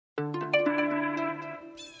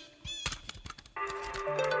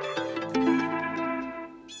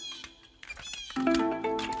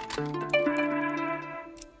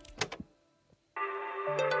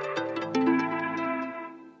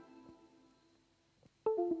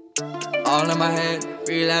All in my head,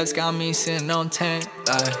 relapse got me sitting on 10.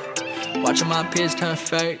 Watching my peers turn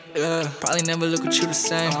fake, probably never look at you the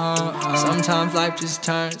same. Sometimes life just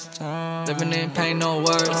turns, living in pain, no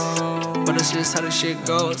words. But it's just how the shit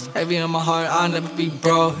goes. Heavy on my heart, I'll never be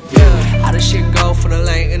broke. How the shit go for the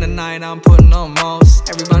late in the night, I'm putting on most.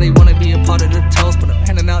 Everybody wanna be a part of the toast, but I'm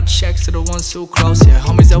handing out checks to the ones too close.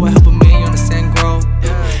 Homies that were helping me understand growth.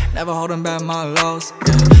 Never holding back my lows.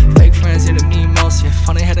 Fake friends hitting me most.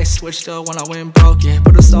 Funny how they switched up when I went broke.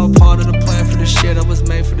 But it's all part of the plan for the shit. I was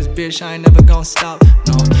made for this bitch, I ain't never gonna stop.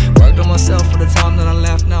 No, worked on myself for the time that I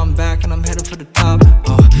left. Now I'm back and I'm headed for the top.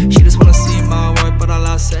 She just wanna see my work, but I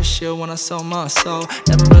lost that shit when I sold my soul.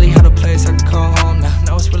 Never really had a place I could call home.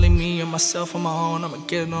 Now it's really me and myself on my own. I'ma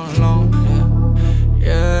get it on alone.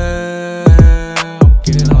 Yeah, I'ma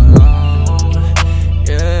get it on alone.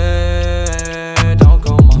 Yeah, don't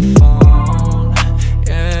go on my phone.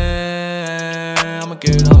 Yeah, I'ma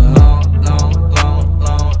get it on alone.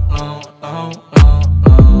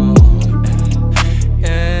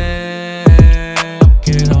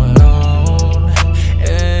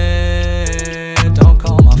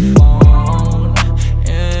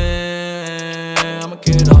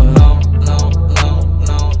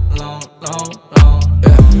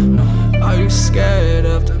 Are you scared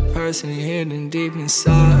of the person hidden deep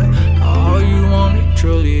inside? All you want is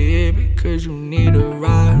truly here because you need a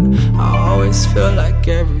ride. I always feel like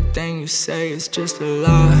everything you say is just a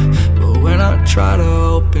lie, but when I try to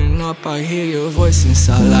open up, I hear your voice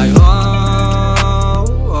inside like, oh,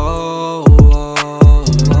 oh, oh,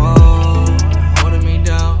 oh, holding me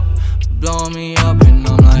down, blowing me up, and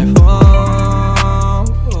I'm like, oh.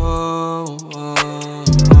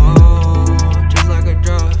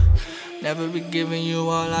 Never be giving you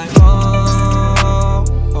all like, oh,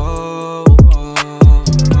 oh, oh,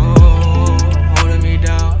 oh, holding me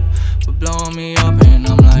down, but blowing me up, and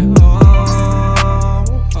I'm like, oh,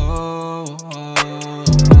 oh, oh,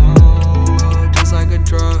 oh, just like a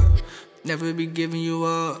drug, never be giving you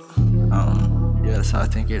up. So I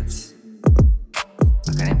think it's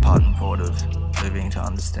like an important part of living to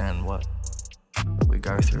understand what we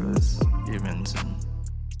go through as humans, and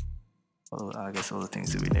well, I guess all the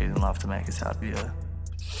things that we need in life to make us happier.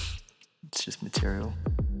 It's just material.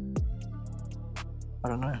 I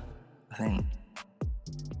don't know. I think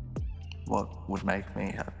what would make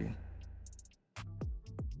me happy